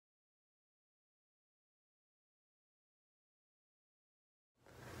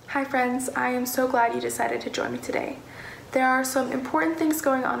Hi friends, I am so glad you decided to join me today. There are some important things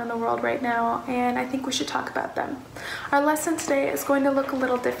going on in the world right now, and I think we should talk about them. Our lesson today is going to look a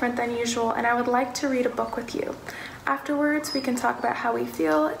little different than usual, and I would like to read a book with you. Afterwards, we can talk about how we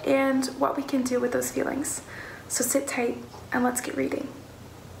feel and what we can do with those feelings. So sit tight and let's get reading.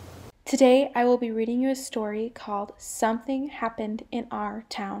 Today, I will be reading you a story called Something Happened in Our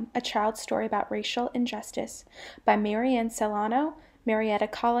Town, a child's story about racial injustice by Marianne Solano, Marietta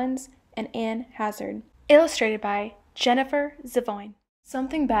Collins, and Anne Hazard. Illustrated by Jennifer Zavoin.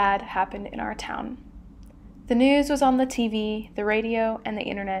 Something bad happened in our town. The news was on the TV, the radio, and the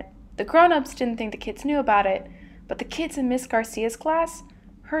internet. The grown-ups didn't think the kids knew about it, but the kids in Miss Garcia's class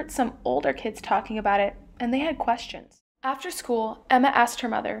heard some older kids talking about it, and they had questions. After school, Emma asked her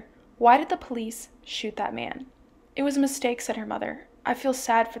mother, "Why did the police shoot that man?" "It was a mistake," said her mother. "I feel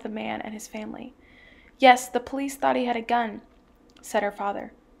sad for the man and his family." "Yes, the police thought he had a gun," said her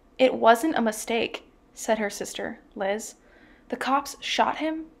father. "It wasn't a mistake," said her sister, Liz. "The cops shot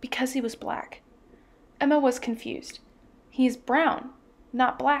him because he was black." Emma was confused. "He is brown,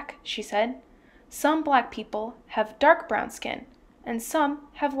 not black," she said. "Some black people have dark brown skin, and some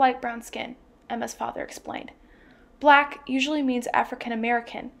have light brown skin," Emma's father explained. "Black usually means African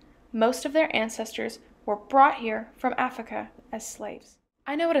American. Most of their ancestors were brought here from Africa as slaves."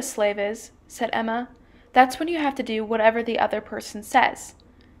 "I know what a slave is," said Emma. "That's when you have to do whatever the other person says."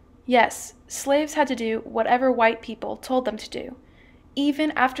 Yes, slaves had to do whatever white people told them to do.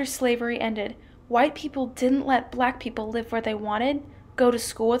 Even after slavery ended, white people didn't let black people live where they wanted, go to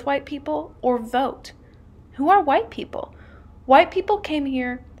school with white people, or vote. Who are white people? White people came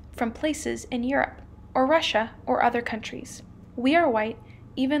here from places in Europe, or Russia, or other countries. We are white,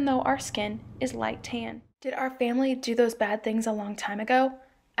 even though our skin is light tan. "Did our family do those bad things a long time ago?"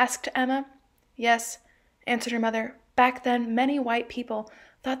 asked Emma. "Yes," answered her mother. "Back then, many white people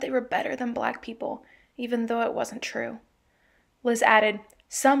thought they were better than black people, even though it wasn't true." Liz added,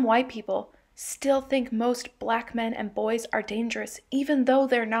 "Some white people still think most black men and boys are dangerous, even though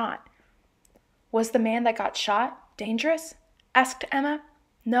they're not." "Was the man that got shot dangerous?" asked Emma.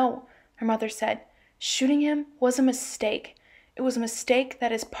 "No," her mother said. "Shooting him was a mistake. It was a mistake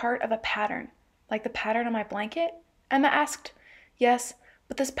that is part of a pattern." "Like the pattern on my blanket?" Emma asked. "Yes,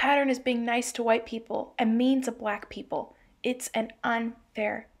 but this pattern is being nice to white people and mean to black people. It's an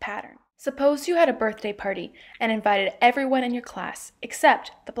unfair pattern." "Suppose you had a birthday party and invited everyone in your class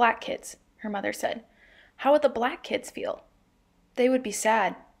except the black kids," her mother said. "How would the black kids feel?" "They would be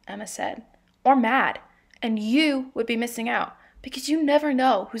sad," Emma said, "or mad, and you would be missing out because you never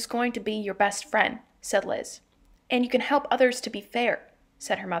know who's going to be your best friend," said Liz. "And you can help others to be fair,"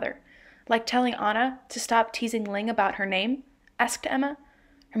 said her mother. "Like telling Anna to stop teasing Ling about her name?" asked Emma.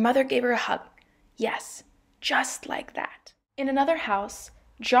 Her mother gave her a hug. Yes, just like that. In another house,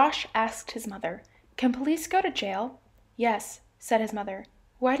 Josh asked his mother, "Can police go to jail?" "Yes," said his mother.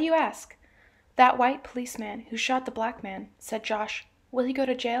 "Why do you ask?" "That white policeman who shot the black man," said Josh. "Will he go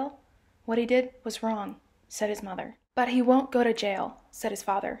to jail?" "What he did was wrong," said his mother. "But he won't go to jail," said his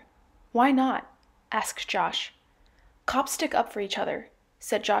father. "Why not?" asked Josh. "Cops stick up for each other,"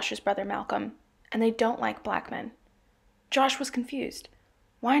 said Josh's brother Malcolm, "and they don't like black men." Josh was confused.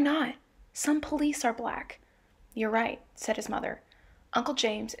 "Why not? Some police are black." "You're right," said his mother. "Uncle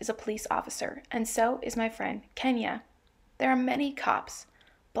James is a police officer, and so is my friend Kenya. There are many cops,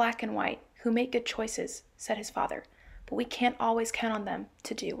 black and white, who make good choices," said his father, "but we can't always count on them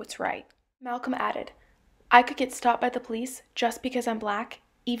to do what's right." Malcolm added, "I could get stopped by the police just because I'm black,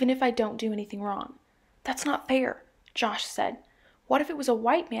 even if I don't do anything wrong." "That's not fair," Josh said. "What if it was a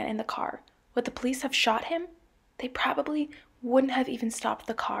white man in the car? Would the police have shot him?" "They probably wouldn't have even stopped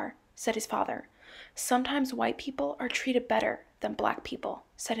the car," said his father. "Sometimes white people are treated better than black people,"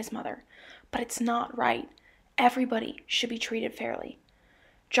 said his mother. "But it's not right. Everybody should be treated fairly."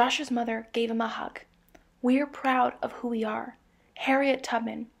 Josh's mother gave him a hug. "We're proud of who we are. Harriet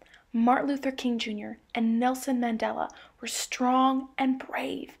Tubman, Martin Luther King Jr., and Nelson Mandela were strong and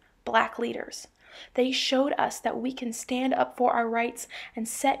brave black leaders. They showed us that we can stand up for our rights and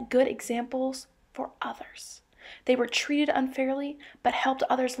set good examples for others. They were treated unfairly, but helped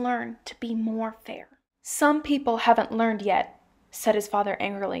others learn to be more fair." "Some people haven't learned yet," said his father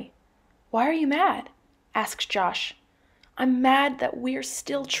angrily. "Why are you mad?" asked Josh. "I'm mad that we're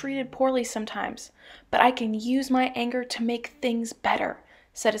still treated poorly sometimes, but I can use my anger to make things better,"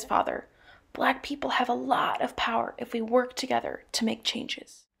 said his father. "Black people have a lot of power if we work together to make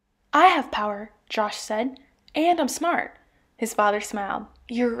changes." "I have power," Josh said, "and I'm smart." His father smiled.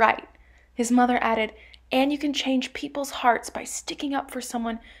 "You're right." His mother added, "And you can change people's hearts by sticking up for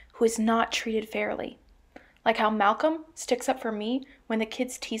someone who is not treated fairly." Like how Malcolm sticks up for me when the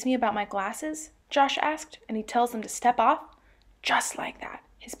kids tease me about my glasses? Josh asked, and he tells them to step off. Just like that,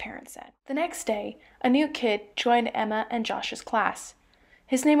 his parents said. The next day, a new kid joined Emma and Josh's class.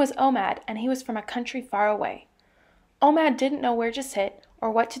 His name was Omad, and he was from a country far away. Omad didn't know where to sit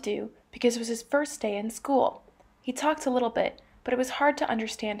or what to do because it was his first day in school. He talked a little bit, but it was hard to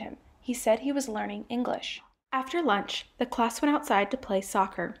understand him. He said he was learning English. After lunch, the class went outside to play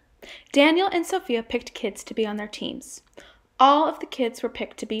soccer. Daniel and Sophia picked kids to be on their teams. All of the kids were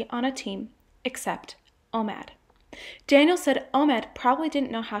picked to be on a team, except Omad. Daniel said Omad probably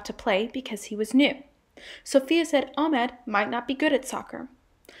didn't know how to play because he was new. Sophia said Omad might not be good at soccer.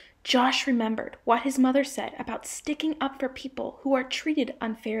 Josh remembered what his mother said about sticking up for people who are treated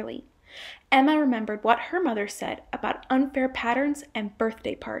unfairly. Emma remembered what her mother said about unfair patterns and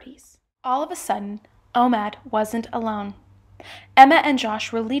birthday parties. All of a sudden, Omad wasn't alone. Emma and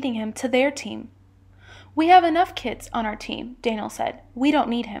Josh were leading him to their team. "We have enough kids on our team," Daniel said. "We don't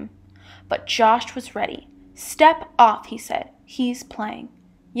need him." But Josh was ready. "Step off," he said. "He's playing."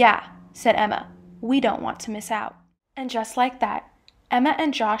 "Yeah," said Emma. "We don't want to miss out." And just like that, Emma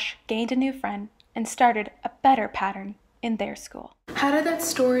and Josh gained a new friend and started a better pattern in their school. How did that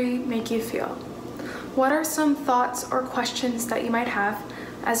story make you feel? What are some thoughts or questions that you might have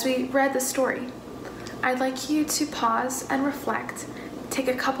as we read the story? I'd like you to pause and reflect. Take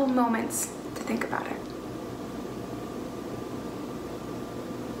a couple moments to think about it.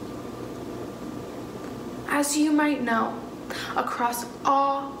 As you might know, across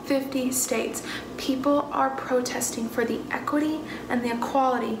all 50 states, people are protesting for the equity and the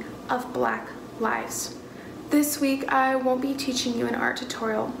equality of Black lives. This week, I won't be teaching you an art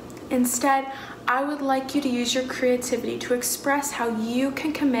tutorial. Instead, I would like you to use your creativity to express how you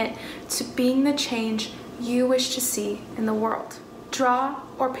can commit to being the change you wish to see in the world. Draw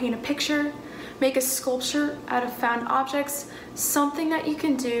or paint a picture, make a sculpture out of found objects, something that you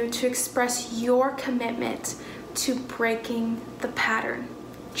can do to express your commitment to breaking the pattern,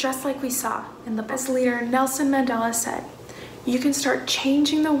 just like we saw in the book. As leader Nelson Mandela said, you can start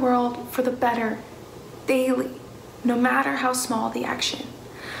changing the world for the better daily, no matter how small the action.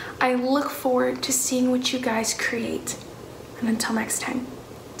 I look forward to seeing what you guys create. And until next time,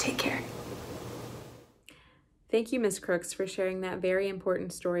 take care. Thank you, Ms. Crooks, for sharing that very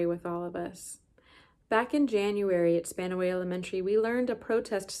important story with all of us. Back in January at Spanaway Elementary, we learned a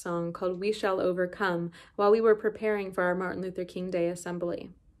protest song called "We Shall Overcome" while we were preparing for our Martin Luther King Day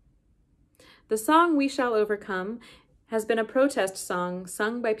Assembly. The song "We Shall Overcome" has been a protest song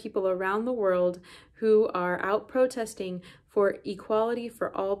sung by people around the world who are out protesting for equality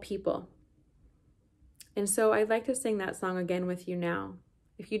for all people. And so I'd like to sing that song again with you now.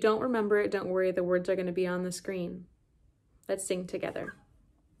 If you don't remember it, don't worry, the words are going to be on the screen. Let's sing together.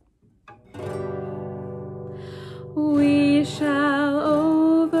 We shall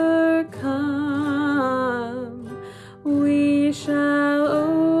overcome. We shall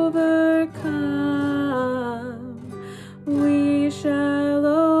overcome. We shall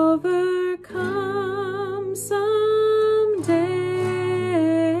overcome someday.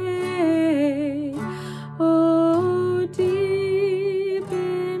 Oh, deep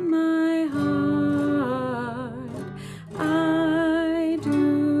in my heart, I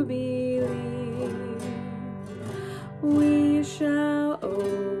do believe we shall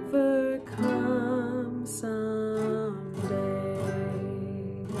overcome someday.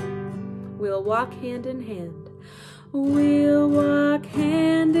 We'll walk hand in hand. We'll walk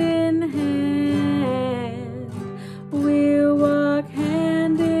hand in hand. We'll walk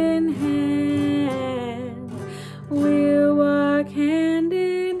hand in hand. We'll walk hand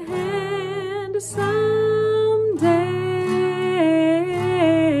in hand someday.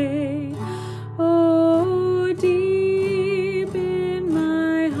 Oh, deep in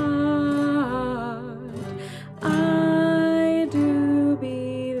my heart, I do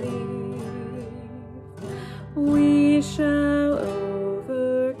believe we shall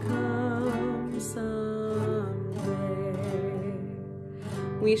overcome someday.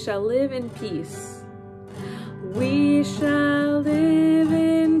 We shall live in peace. We shall live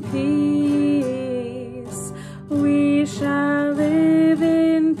in peace. We shall live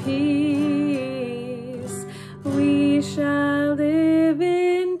in peace. We shall live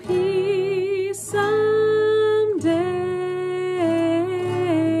in peace someday.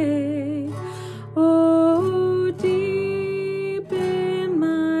 Oh, deep in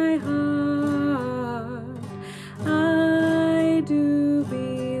my heart, I do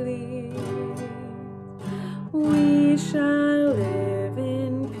believe we shall live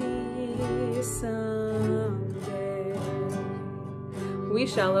in peace someday. We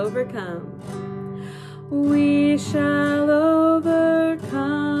shall overcome. We shall overcome.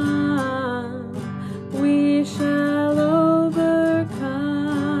 We shall overcome.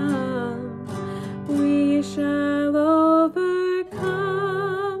 We shall overcome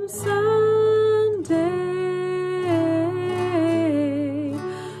someday.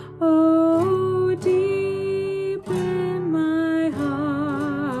 Oh, deep in my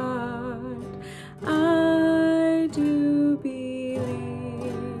heart, I do believe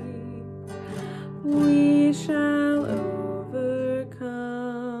we shall overcome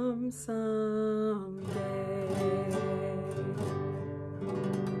someday.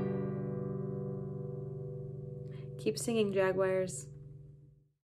 Keep singing, Jaguars.